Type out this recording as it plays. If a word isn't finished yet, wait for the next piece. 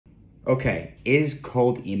Okay, is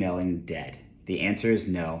cold emailing dead? The answer is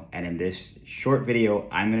no, and in this short video,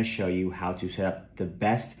 I'm gonna show you how to set up the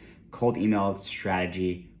best cold email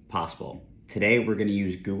strategy possible. Today, we're gonna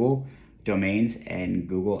use Google Domains and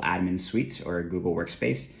Google Admin Suites or Google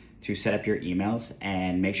Workspace to set up your emails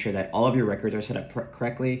and make sure that all of your records are set up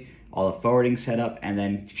correctly, all the forwarding set up, and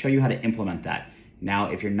then show you how to implement that. Now,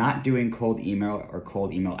 if you're not doing cold email or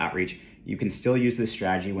cold email outreach, you can still use this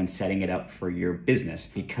strategy when setting it up for your business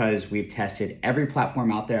because we've tested every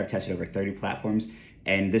platform out there. I've tested over 30 platforms,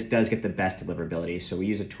 and this does get the best deliverability. So we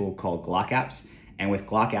use a tool called Glock Apps, and with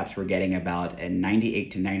Glock Apps, we're getting about a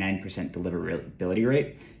 98 to 99% deliverability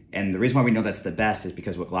rate. And the reason why we know that's the best is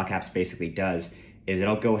because what Glock Apps basically does is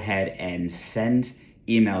it'll go ahead and send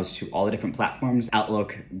emails to all the different platforms,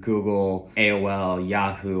 Outlook, Google, AOL,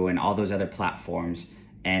 Yahoo, and all those other platforms,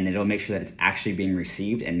 and it'll make sure that it's actually being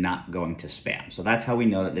received and not going to spam. So that's how we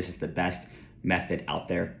know that this is the best method out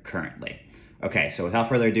there currently. Okay, so without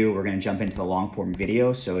further ado, we're gonna jump into the long form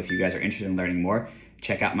video. So if you guys are interested in learning more,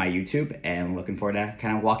 check out my YouTube, and I'm looking forward to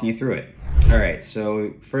kind of walking you through it. All right,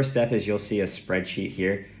 so first step is you'll see a spreadsheet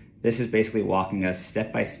here. This is basically walking us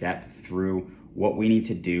step by step through what we need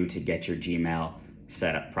to do to get your Gmail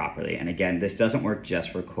set up properly. And again, this doesn't work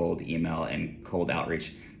just for cold email and cold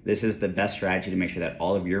outreach. This is the best strategy to make sure that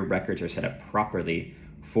all of your records are set up properly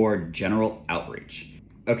for general outreach.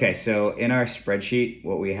 Okay, so in our spreadsheet,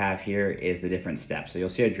 what we have here is the different steps. So you'll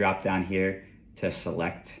see a drop down here to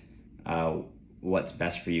select what's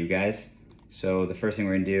best for you guys. So the first thing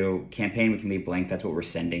we're gonna do, campaign, we can leave blank. That's what we're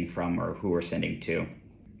sending from or who we're sending to.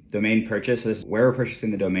 Domain purchase, so this is where we're purchasing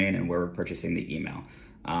the domain and where we're purchasing the email.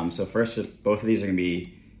 So first, both of these are gonna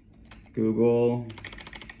be Google,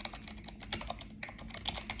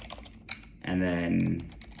 and then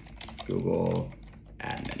Google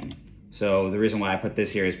Admin. So the reason why I put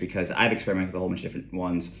this here is because I've experimented with a whole bunch of different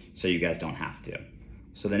ones, so you guys don't have to.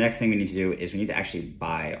 So the next thing we need to do is we need to actually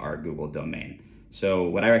buy our Google domain. So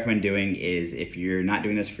what I recommend doing is, if you're not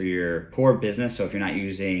doing this for your core business, so if you're not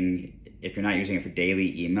using it for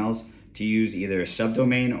daily emails, to use either a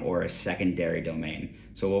subdomain or a secondary domain.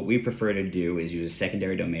 So what we prefer to do is use a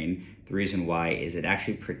secondary domain. The reason why is it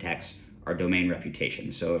actually protects our domain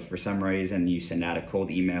reputation. So if for some reason you send out a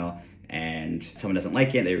cold email and someone doesn't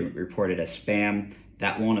like it, they report it as spam,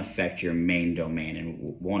 that won't affect your main domain and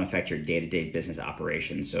won't affect your day-to-day business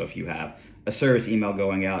operations. So if you have a service email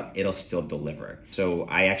going out, it'll still deliver. So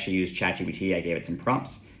I actually used ChatGPT. I gave it some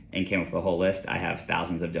prompts and came up with a whole list. I have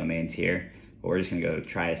thousands of domains here, but we're just gonna go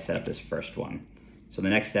try to set up this first one. So the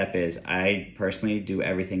next step is I personally do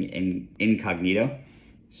everything in incognito.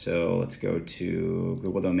 So let's go to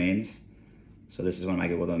Google Domains. So this is one of my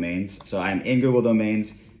Google domains. So I'm in Google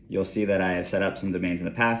Domains. You'll see that I have set up some domains in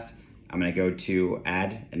the past. I'm gonna go to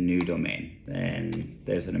add a new domain. Then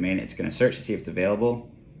there's the domain. It's gonna search to see if it's available.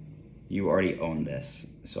 You already own this.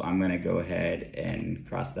 So I'm gonna go ahead and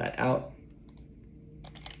cross that out.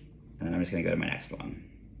 And then I'm just gonna go to my next one.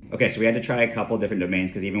 Okay, so we had to try a couple different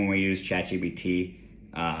domains because even when we use ChatGPT,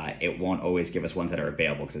 it won't always give us ones that are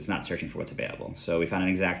available because it's not searching for what's available. So we found an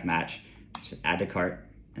exact match. Just add to cart.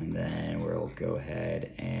 And then we'll go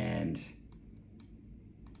ahead and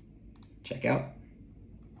check out.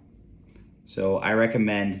 So I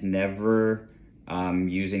recommend never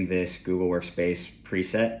using this Google Workspace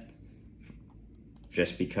preset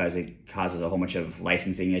just because it causes a whole bunch of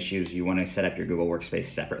licensing issues. You want to set up your Google Workspace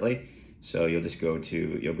separately. So you'll just go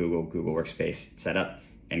to, you'll Google Workspace setup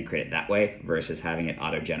and create it that way versus having it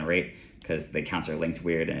auto-generate because the accounts are linked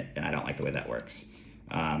weird and I don't like the way that works.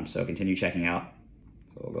 So continue checking out.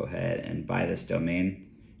 So we'll go ahead and buy this domain.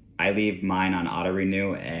 I leave mine on auto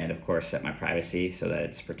renew and of course set my privacy so that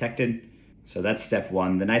it's protected. So that's step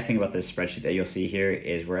one. The nice thing about this spreadsheet that you'll see here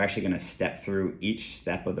is we're actually gonna step through each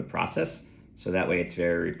step of the process. So that way it's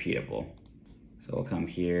very repeatable. So we'll come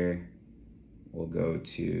here, we'll go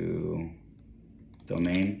to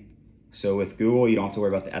domain. So with Google, you don't have to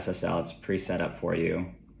worry about the SSL, it's pre-set up for you.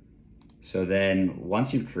 So then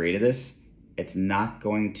once you've created this, it's not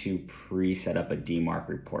going to pre-set up a DMARC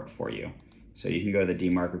report for you. So you can go to the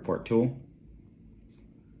DMARC report tool,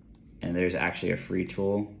 and there's actually a free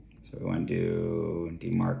tool. So we want to do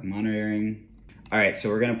DMARC monitoring. All right, so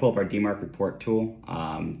we're gonna pull up our DMARC report tool.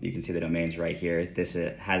 You can see the domains right here. This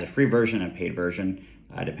has a free version and a paid version,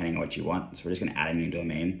 depending on what you want. So we're just gonna add a new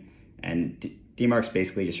domain. And DMARC's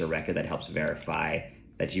basically just a record that helps verify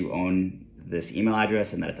that you own this email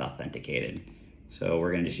address and that it's authenticated. So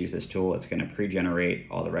we're gonna just use this tool. It's gonna pre-generate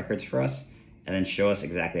all the records for us and then show us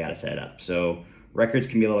exactly how to set it up. So records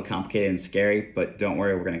can be a little complicated and scary, but don't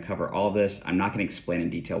worry, we're gonna cover all of this. I'm not gonna explain in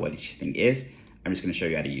detail what each thing is. I'm just gonna show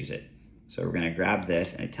you how to use it. So we're gonna grab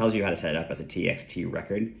this, and it tells you how to set it up as a TXT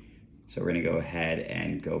record. So we're gonna go ahead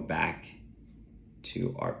and go back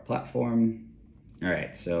to our platform. All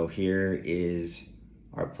right, so here is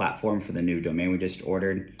our platform for the new domain we just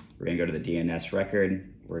ordered. We're gonna go to the DNS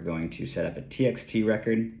record. We're going to set up a TXT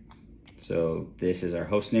record. So this is our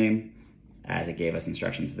host name, as it gave us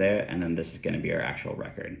instructions there, and then this is gonna be our actual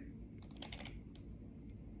record.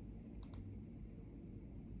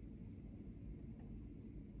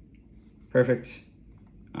 Perfect.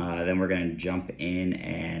 Then we're gonna jump in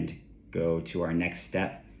and go to our next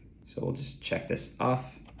step. So we'll just check this off.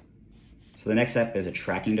 So the next step is a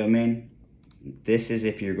tracking domain. This is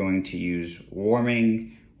if you're going to use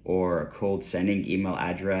warming or a cold sending email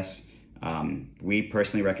address. We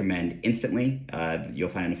personally recommend Instantly. You'll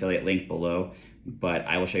find an affiliate link below, but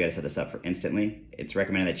I will show you how to set this up for Instantly. It's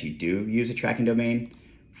recommended that you do use a tracking domain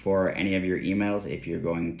for any of your emails if you're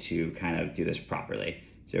going to kind of do this properly.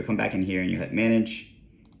 So you'll come back in here and you hit manage,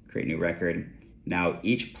 create new record. Now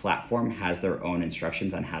each platform has their own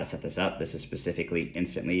instructions on how to set this up. This is specifically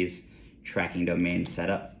Instantly's tracking domain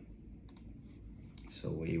setup. So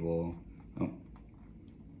we will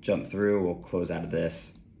jump through, we'll close out of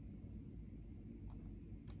this.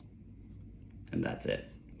 And that's it,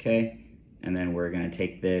 okay? And then we're gonna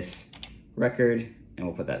take this record and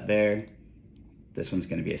we'll put that there. This one's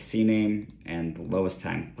gonna be a CNAME and the lowest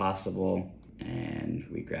time possible. And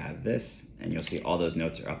we grab this and you'll see all those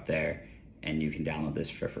notes are up there and you can download this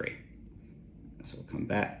for free. So we'll come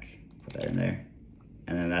back, put that in there.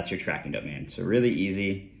 And then that's your tracking domain. So really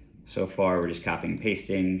easy. So far, we're just copying and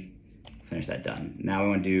pasting, finish that done. Now we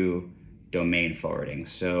wanna do domain forwarding.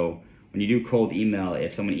 So when you do cold email,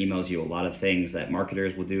 if someone emails you, a lot of things that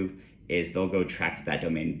marketers will do is they'll go track that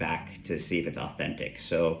domain back to see if it's authentic.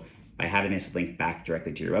 So by having this link back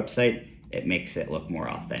directly to your website, it makes it look more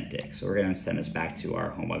authentic. So we're gonna send this back to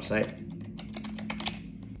our home website.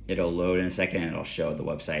 It'll load in a second and it'll show the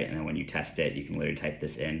website, and then when you test it, you can literally type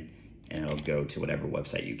this in and it'll go to whatever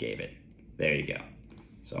website you gave it. There you go.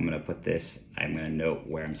 So I'm gonna put this, I'm gonna note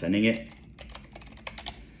where I'm sending it.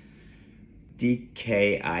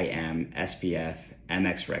 DKIM, SPF,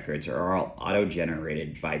 MX records are all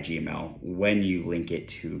auto-generated by Gmail when you link it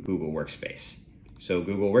to Google Workspace. So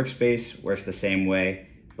Google Workspace works the same way.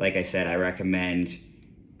 Like I said, I recommend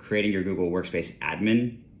creating your Google Workspace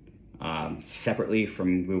admin separately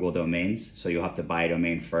from Google Domains. So you'll have to buy a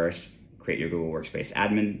domain first, create your Google Workspace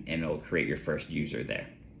admin, and it'll create your first user there.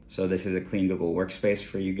 So this is a clean Google Workspace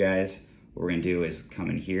for you guys. What we're gonna do is come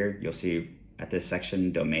in here. You'll see at this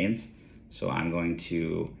section, domains. So I'm going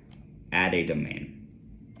to add a domain.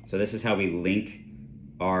 So this is how we link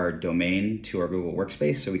our domain to our Google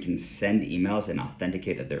Workspace so we can send emails and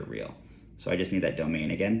authenticate that they're real. So I just need that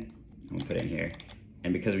domain again. I'm gonna put it in here.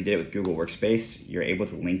 And because we did it with Google Workspace, you're able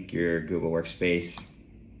to link your Google Workspace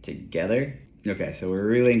together. Okay, so we're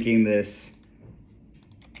relinking this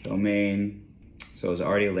domain. So it's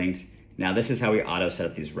already linked. Now this is how we auto set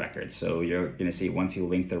up these records. So you're gonna see once you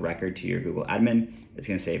link the record to your Google admin, it's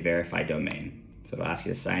gonna say verify domain. So it'll ask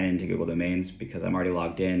you to sign in to Google Domains. Because I'm already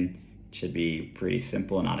logged in, it should be pretty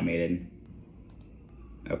simple and automated.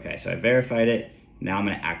 Okay, so I verified it. Now I'm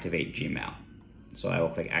gonna activate Gmail. So I will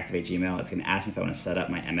click activate Gmail. It's gonna ask me if I wanna set up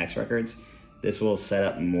my MX records. This will set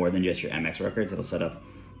up more than just your MX records. It'll set up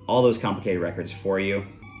all those complicated records for you.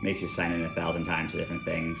 Makes you sign in 1,000 times to different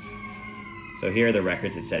things. So here are the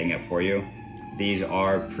records it's setting up for you. These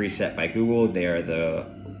are preset by Google. They are the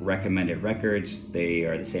recommended records. They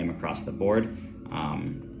are the same across the board,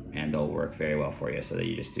 and they'll work very well for you so that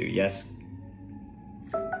you just do yes.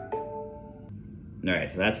 All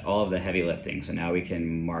right, so that's all of the heavy lifting. So now we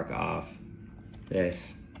can mark off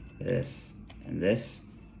this, this, and this,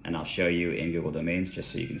 and I'll show you in Google Domains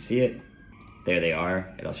just so you can see it. There they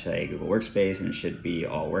are. It'll say Google Workspace and it should be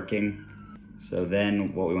all working. So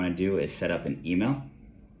then what we want to do is set up an email.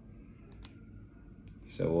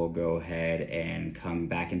 So we'll go ahead and come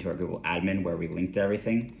back into our Google admin where we linked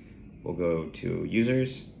everything. We'll go to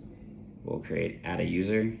users. We'll create add a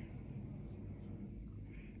user.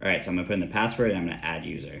 All right, so I'm gonna put in the password and I'm gonna add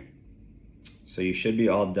user. So you should be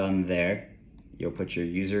all done there. You'll put your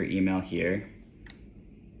user email here.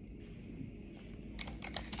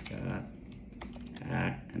 Scott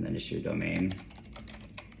at, and then just your domain.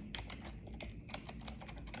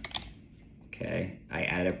 Okay, I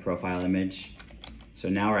added a profile image. So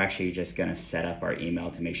now we're actually just gonna set up our email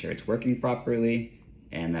to make sure it's working properly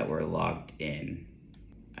and that we're logged in.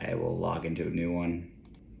 I will log into a new one.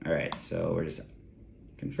 All right, so we're just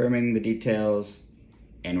confirming the details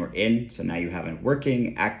and we're in. So now you have a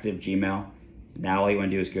working active Gmail. Now all you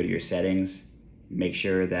wanna do is go to your settings, make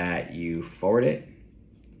sure that you forward it.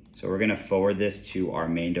 So we're gonna forward this to our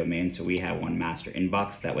main domain so we have one master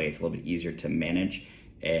inbox. That way it's a little bit easier to manage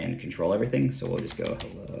and control everything. So we'll just go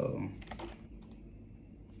hello.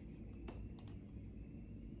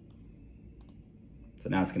 So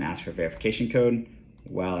now it's gonna ask for verification code.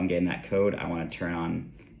 While I'm getting that code, I wanna turn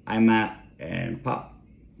on IMAP and POP.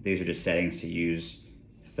 These are just settings to use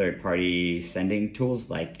third-party sending tools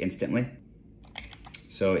like Instantly.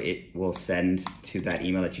 So it will send to that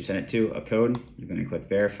email that you sent it to a code. You're gonna click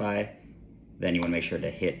verify. Then you wanna make sure to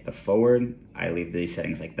hit the forward. I leave these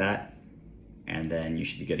settings like that. And then you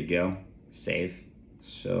should be good to go. Save.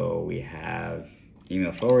 So we have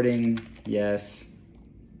email forwarding, yes.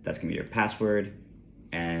 That's gonna be your password.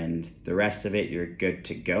 And the rest of it, you're good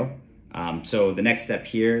to go. So the next step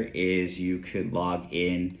here is you could log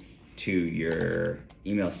in to your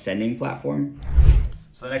email sending platform.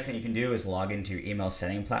 So the next thing you can do is log into your email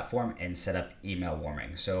sending platform and set up email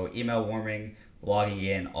warming. So email warming, logging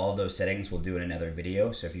in, all of those settings we'll do in another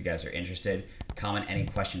video. So if you guys are interested, comment any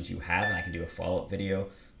questions you have and I can do a follow-up video.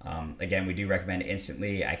 Again, we do recommend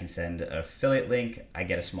Instantly. I can send an affiliate link. I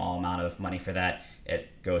get a small amount of money for that. It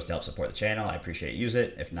goes to help support the channel. I appreciate it. Use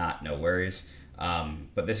it. If not, no worries.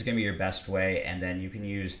 But this is going to be your best way. And then you can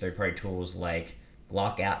use third-party tools like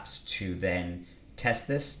Glock apps to then test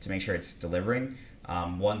this to make sure it's delivering.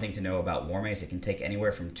 One thing to know about warming is it can take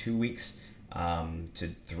anywhere from 2 weeks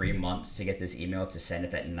to 3 months to get this email to send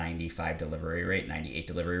at that 95 delivery rate, 98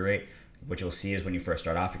 delivery rate. What you'll see is when you first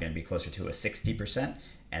start off, you're going to be closer to a 60%.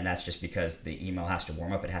 And that's just because the email has to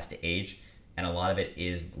warm up, it has to age. And a lot of it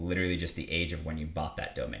is literally just the age of when you bought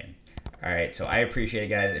that domain. All right, so I appreciate it,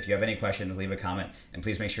 guys. If you have any questions, leave a comment and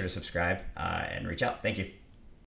please make sure to subscribe and reach out. Thank you.